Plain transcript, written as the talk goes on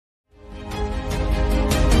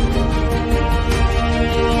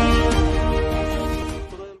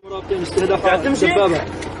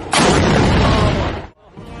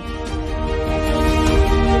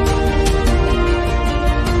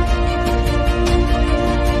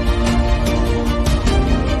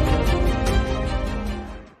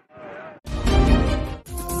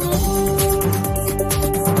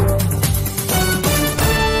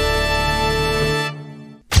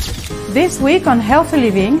This week on Healthy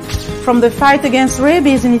Living, from the fight against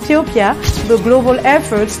rabies in Ethiopia, the global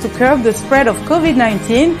efforts to curb the spread of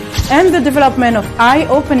COVID-19, and the development of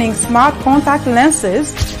eye-opening smart contact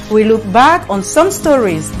lenses, we look back on some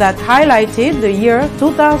stories that highlighted the year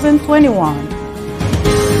 2021.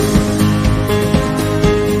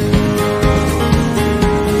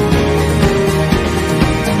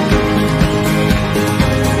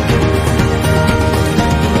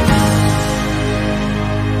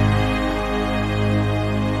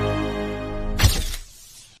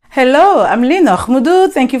 Hello, I'm Lina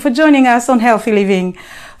Khmoudou. Thank you for joining us on Healthy Living.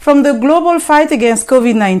 From the global fight against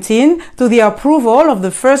COVID-19 to the approval of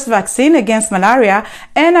the first vaccine against malaria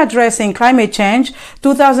and addressing climate change,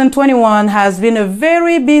 2021 has been a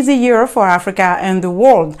very busy year for Africa and the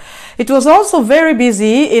world. It was also very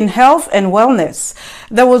busy in health and wellness.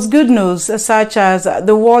 There was good news, such as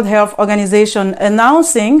the World Health Organization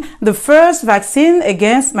announcing the first vaccine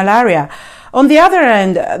against malaria. On the other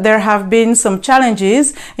hand, there have been some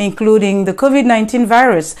challenges, including the COVID-19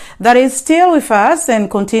 virus that is still with us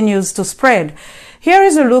and continues to spread. Here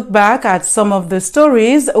is a look back at some of the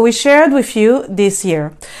stories we shared with you this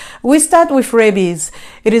year. We start with rabies.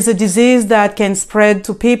 It is a disease that can spread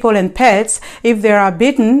to people and pets if they are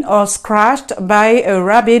bitten or scratched by a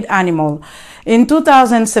rabid animal. In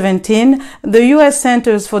 2017, the U.S.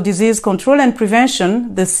 Centers for Disease Control and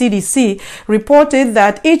Prevention, the CDC, reported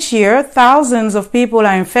that each year thousands of people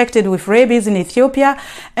are infected with rabies in Ethiopia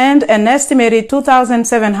and an estimated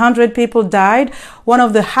 2,700 people died, one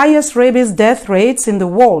of the highest rabies death rates in the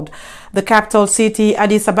world. The capital city,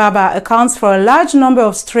 Addis Ababa, accounts for a large number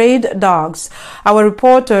of strayed dogs. Our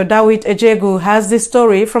reporter, Dawit Ejegu, has this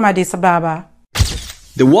story from Addis Ababa.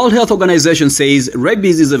 The World Health Organization says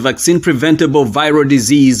rabies is a vaccine-preventable viral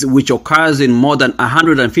disease which occurs in more than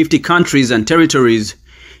 150 countries and territories.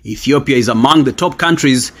 Ethiopia is among the top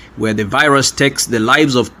countries where the virus takes the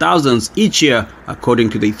lives of thousands each year, according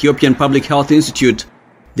to the Ethiopian Public Health Institute.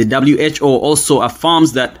 The WHO also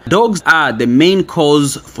affirms that dogs are the main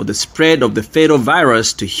cause for the spread of the fatal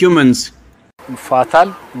virus to humans.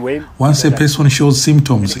 Once a person shows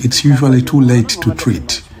symptoms, it's usually too late to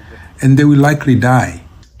treat, and they will likely die.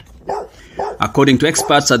 According to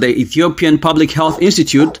experts at the Ethiopian Public Health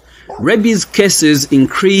Institute, rabies cases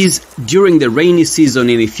increase during the rainy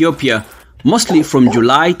season in Ethiopia, mostly from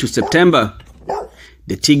July to September.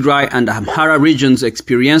 The Tigray and Amhara regions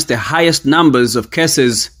experience the highest numbers of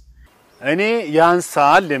cases. Currently,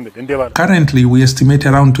 we estimate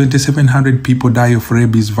around 2,700 people die of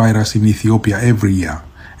rabies virus in Ethiopia every year.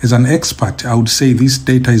 As an expert, I would say this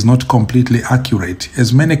data is not completely accurate,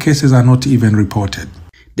 as many cases are not even reported.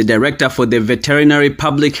 The director for the Veterinary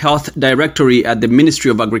Public Health Directorate at the Ministry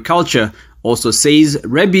of Agriculture also says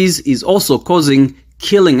rabies is also causing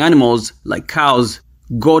killing animals like cows,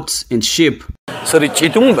 goats, and sheep.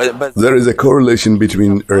 There is a correlation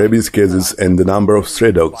between rabies cases and the number of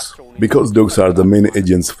stray dogs, because dogs are the main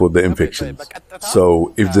agents for the infection.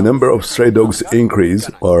 So, if the number of stray dogs increase,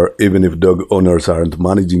 or even if dog owners aren't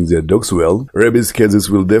managing their dogs well, rabies cases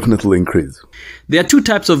will definitely increase. There are two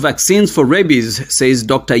types of vaccines for rabies, says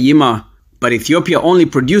Dr. Yima. But Ethiopia only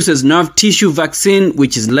produces nerve tissue vaccine,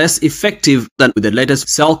 which is less effective than the latest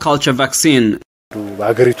cell culture vaccine.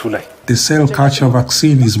 The cell culture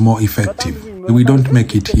vaccine is more effective. We don't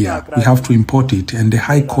make it here. We have to import it, and the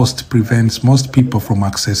high cost prevents most people from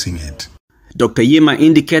accessing it. Dr. Yima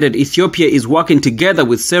indicated Ethiopia is working together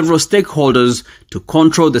with several stakeholders to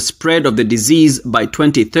control the spread of the disease by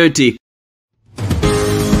 2030.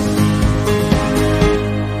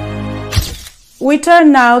 We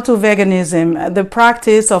turn now to veganism, the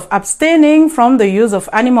practice of abstaining from the use of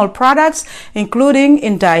animal products, including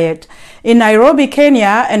in diet. In Nairobi,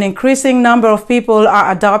 Kenya, an increasing number of people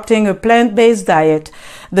are adopting a plant-based diet.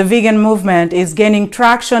 The vegan movement is gaining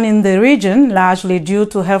traction in the region, largely due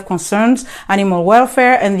to health concerns, animal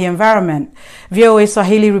welfare, and the environment. VOA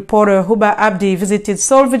Swahili reporter Huba Abdi visited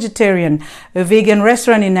Soul Vegetarian, a vegan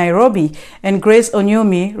restaurant in Nairobi, and Grace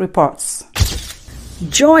Onyumi reports.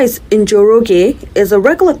 Joyce Njoroge is a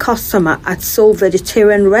regular customer at Soul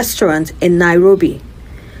Vegetarian Restaurant in Nairobi.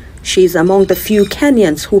 She is among the few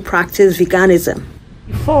Kenyans who practice veganism.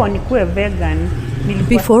 Before nikuwe vegan,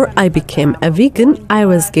 Before I became a vegan, I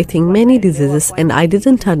was getting many diseases and I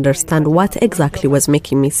didn't understand what exactly was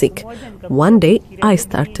making me sick. One day, I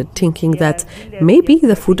started thinking that maybe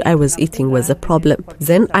the food I was eating was a problem.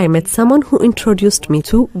 Then I met someone who introduced me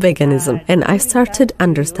to veganism, and I started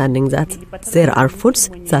understanding that there are foods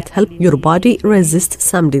that help your body resist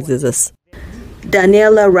some diseases.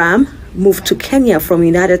 Daniela Ram moved to Kenya from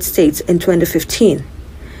United States in 2015.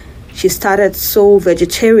 She started Soul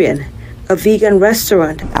Vegetarian, a vegan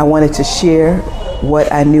restaurant. I wanted to share what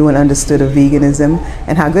I knew and understood of veganism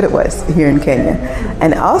and how good it was here in Kenya.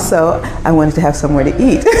 And also, I wanted to have somewhere to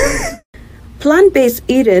eat. Plant-based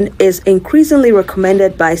eating is increasingly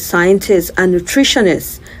recommended by scientists and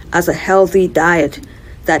nutritionists as a healthy diet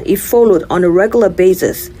that, if followed on a regular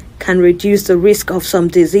basis, can reduce the risk of some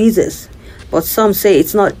diseases. But some say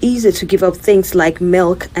it's not easy to give up things like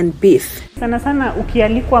milk and beef.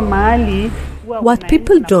 What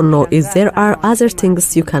people don't know is there are other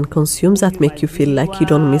things you can consume that make you feel like you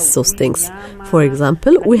don't miss those things. For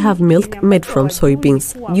example, we have milk made from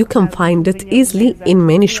soybeans. You can find it easily in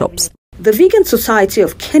many shops. The Vegan Society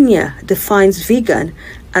of Kenya defines vegan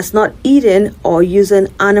as not eating or using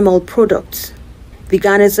animal products.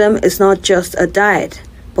 Veganism is not just a diet,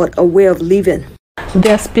 but a way of living.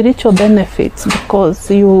 There are spiritual benefits because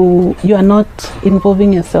you are not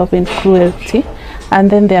involving yourself in cruelty. And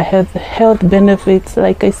then there are health benefits.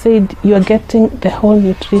 Like I said, you are getting the whole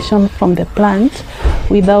nutrition from the plant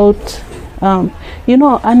without,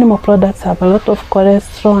 animal products have a lot of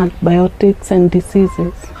cholesterol, antibiotics, and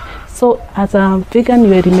diseases. So as a vegan,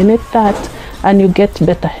 you eliminate that and you get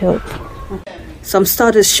better health. Some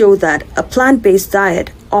studies show that a plant-based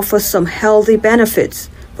diet offers some healthy benefits.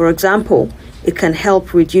 For example, it can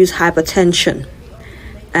help reduce hypertension.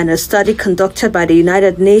 And a study conducted by the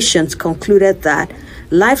United Nations concluded that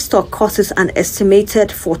livestock causes an estimated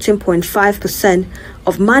 14.5%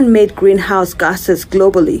 of man-made greenhouse gases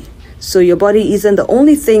globally. So your body isn't the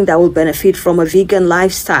only thing that will benefit from a vegan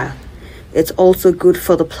lifestyle. It's also good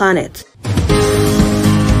for the planet.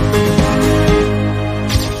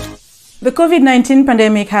 The COVID-19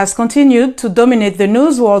 pandemic has continued to dominate the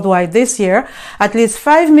news worldwide this year. At least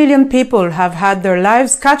 5 million people have had their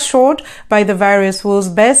lives cut short by the virus, whose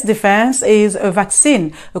best defense is a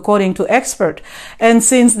vaccine, according to experts. And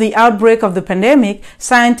since the outbreak of the pandemic,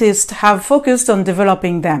 scientists have focused on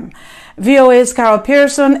developing them. VOA's Carol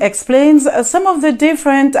Pearson explains some of the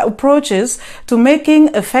different approaches to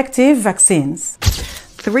making effective vaccines.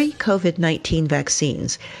 3 COVID-19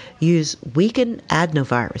 vaccines use weakened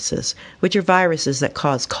adenoviruses, which are viruses that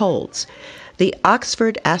cause colds. The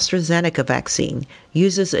Oxford AstraZeneca vaccine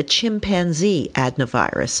uses a chimpanzee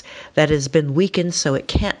adenovirus that has been weakened so it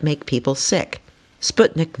can't make people sick.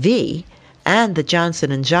 Sputnik V and the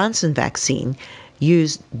Johnson & Johnson vaccine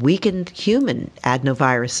use weakened human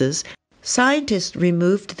adenoviruses. Scientists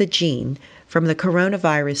removed the gene from the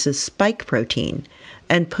coronavirus's spike protein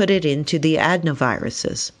and put it into the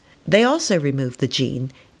adenoviruses. They also removed the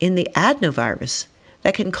gene in the adenovirus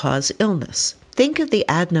that can cause illness. Think of the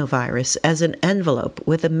adenovirus as an envelope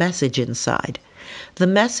with a message inside. The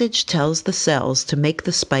message tells the cells to make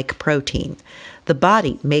the spike protein. The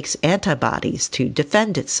body makes antibodies to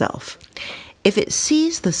defend itself. If it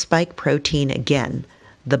sees the spike protein again,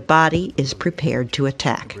 the body is prepared to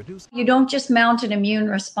attack. You don't just mount an immune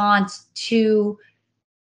response to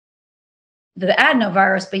the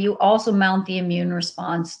adenovirus, but you also mount the immune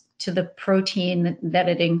response to the protein that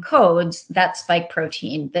it encodes, that spike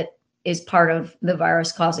protein that is part of the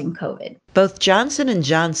virus causing COVID. Both Johnson &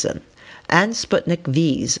 Johnson and Sputnik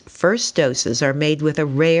V's first doses are made with a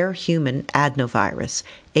rare human adenovirus,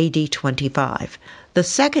 AD25. The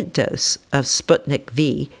second dose of Sputnik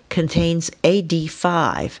V contains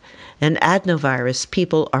AD5, an adenovirus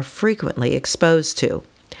people are frequently exposed to.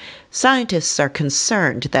 Scientists are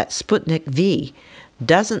concerned that Sputnik V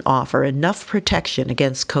doesn't offer enough protection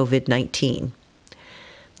against COVID-19.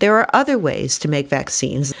 There are other ways to make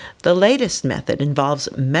vaccines. The latest method involves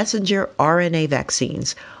messenger RNA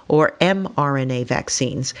vaccines, or mRNA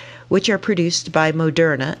vaccines, which are produced by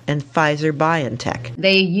Moderna and Pfizer-BioNTech.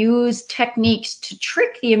 They use techniques to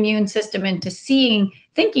trick the immune system into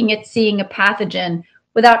thinking it's seeing a pathogen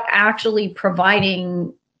without actually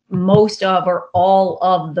providing most of or all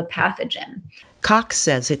of the pathogen. Cox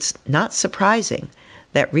says it's not surprising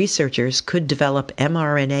that researchers could develop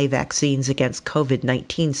mRNA vaccines against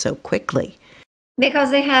COVID-19 so quickly.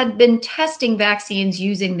 Because they had been testing vaccines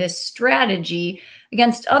using this strategy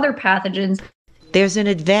against other pathogens. There's an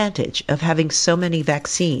advantage of having so many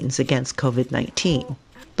vaccines against COVID-19.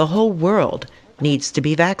 The whole world needs to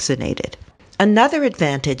be vaccinated. Another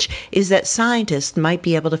advantage is that scientists might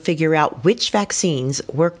be able to figure out which vaccines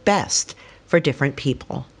work best for different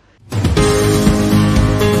people.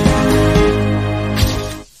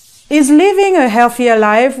 Is living a healthier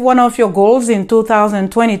life one of your goals in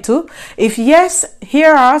 2022? If yes,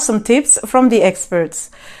 here are some tips from the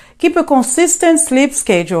experts. Keep a consistent sleep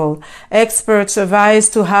schedule. Experts advise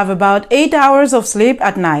to have about 8 hours of sleep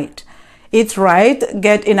at night. Eat right,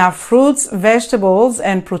 get enough fruits, vegetables,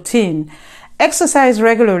 and protein. Exercise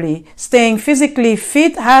regularly. Staying physically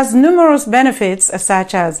fit has numerous benefits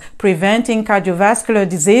such as preventing cardiovascular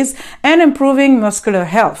disease and improving muscular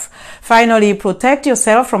health. Finally, protect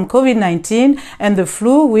yourself from COVID-19 and the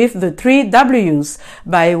flu with the 3 W's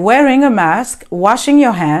by wearing a mask, washing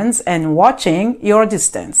your hands, and watching your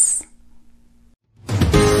distance.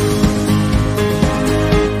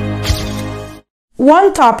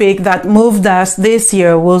 One topic that moved us this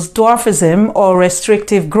year was dwarfism or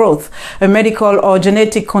restrictive growth, a medical or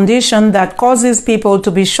genetic condition that causes people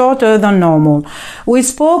to be shorter than normal. We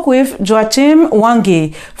spoke with Joachim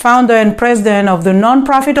Wangi, founder and president of the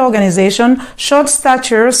non-profit organization Short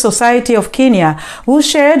Stature Society of Kenya, who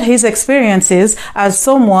shared his experiences as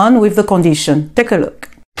someone with the condition. Take a look.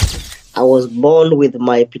 I was born with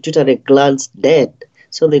my pituitary glands dead,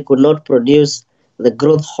 so they could not produce the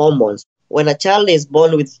growth hormones. When a child is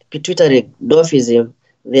born with pituitary dwarfism,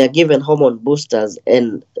 they are given hormone boosters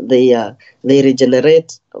and they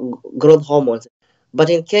regenerate growth hormones. But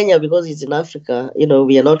in Kenya, because it's in Africa,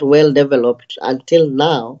 we are not well developed until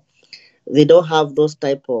now. They don't have those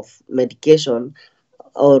type of medication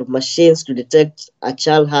or machines to detect a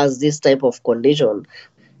child has this type of condition.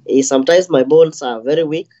 Sometimes my bones are very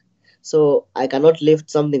weak, so I cannot lift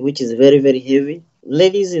something which is very, very heavy.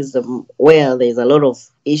 Ladies is where there's a lot of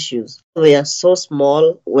issues. They are so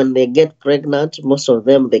small. When they get pregnant, most of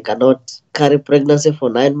them, they cannot carry pregnancy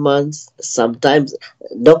for 9 months. Sometimes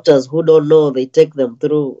doctors who don't know, they take them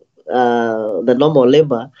through the normal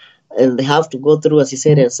labor and they have to go through a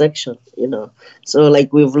cesarean section, So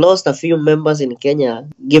we've lost a few members in Kenya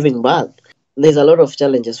giving birth. There's a lot of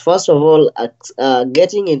challenges. First of all,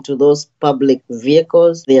 getting into those public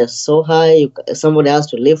vehicles, they are so high, somebody has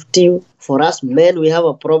to lift you. For us men, we have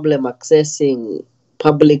a problem accessing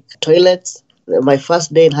public toilets. My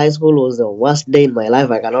first day in high school was the worst day in my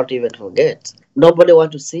life. I cannot even forget. Nobody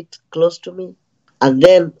wanted to sit close to me. And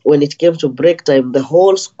then when it came to break time, the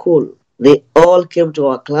whole school, they all came to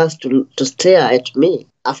our class to stare at me.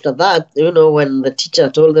 After that, when the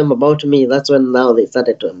teacher told them about me, that's when now they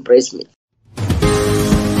started to embrace me.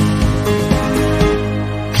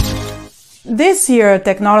 This year,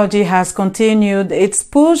 technology has continued its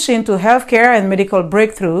push into healthcare and medical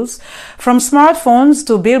breakthroughs. From smartphones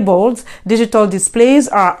to billboards, digital displays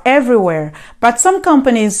are everywhere. But some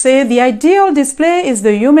companies say the ideal display is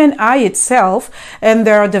the human eye itself, and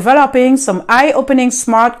they are developing some eye-opening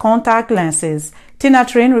smart contact lenses. Tina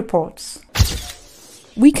Trin reports.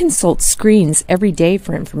 We consult screens every day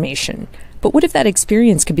for information. But what if that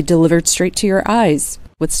experience could be delivered straight to your eyes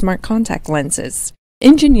with smart contact lenses?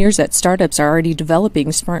 Engineers at startups are already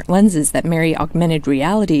developing smart lenses that marry augmented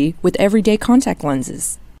reality with everyday contact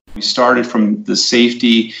lenses. We started from the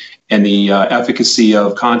safety and the efficacy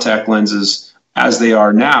of contact lenses as they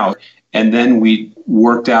are now, and then we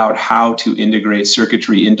worked out how to integrate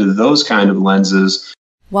circuitry into those kind of lenses.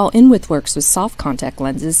 While InWith works with soft contact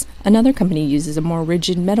lenses, another company uses a more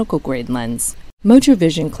rigid medical-grade lens. Mojo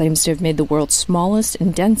Vision claims to have made the world's smallest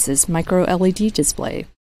and densest micro-LED display.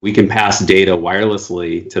 We can pass data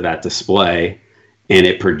wirelessly to that display, and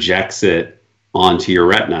it projects it onto your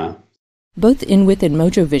retina. Both InWith and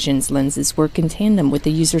Mojo Vision's lenses work in tandem with the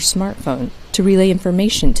user's smartphone to relay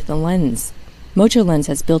information to the lens. Mojo Lens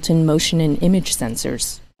has built-in motion and image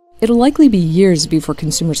sensors. It'll likely be years before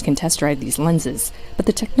consumers can test drive these lenses, but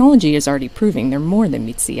the technology is already proving they're more than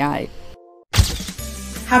meets the eye.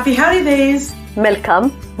 Happy holidays!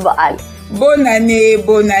 Welcome, Baal.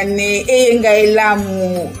 Bonane,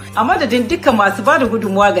 Engailamu. A madadin dukkan masu bada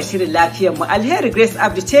gudunmuwa ga shirin lafiyar mu, Alheri Grace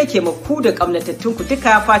Abdi ce ke ku da kamnatattun ku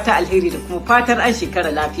duka fata alheri da kuma fatar an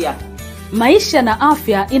shekara lafiya. Maisha na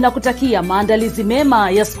Afya inakutakia maandalizi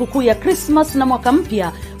mema ya sikukuu ya Christmas na mwaka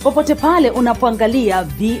mpya popote pale unapoangalia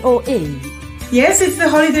VOA. Yes, it's the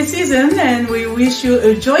holiday season and we wish you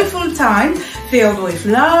a joyful time filled with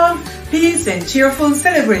love, peace and cheerful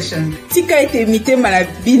celebration. Tika ete mitema na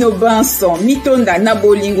bino banson, mitonda na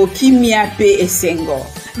bolingo kimia pe esengo.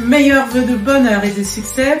 Meilleurs vœux de bonheur et de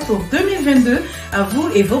succès pour 2022 à vous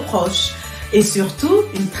et vos proches. Et surtout,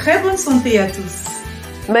 une très bonne santé à tous.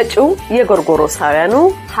 መጪው የጎርጎሮሳውያኑ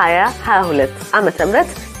 2022 ዓመተ ምህረት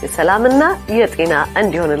የሰላምና የጤና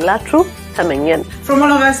እንዲሆንላችሁ ተመኘን። From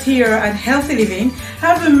all of us here at Healthy Living,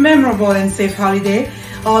 have a memorable and safe holiday.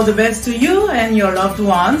 All the best to you and your loved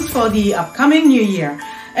ones for the upcoming new year.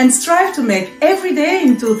 And strive to make every day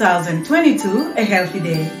in 2022 a healthy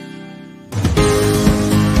day.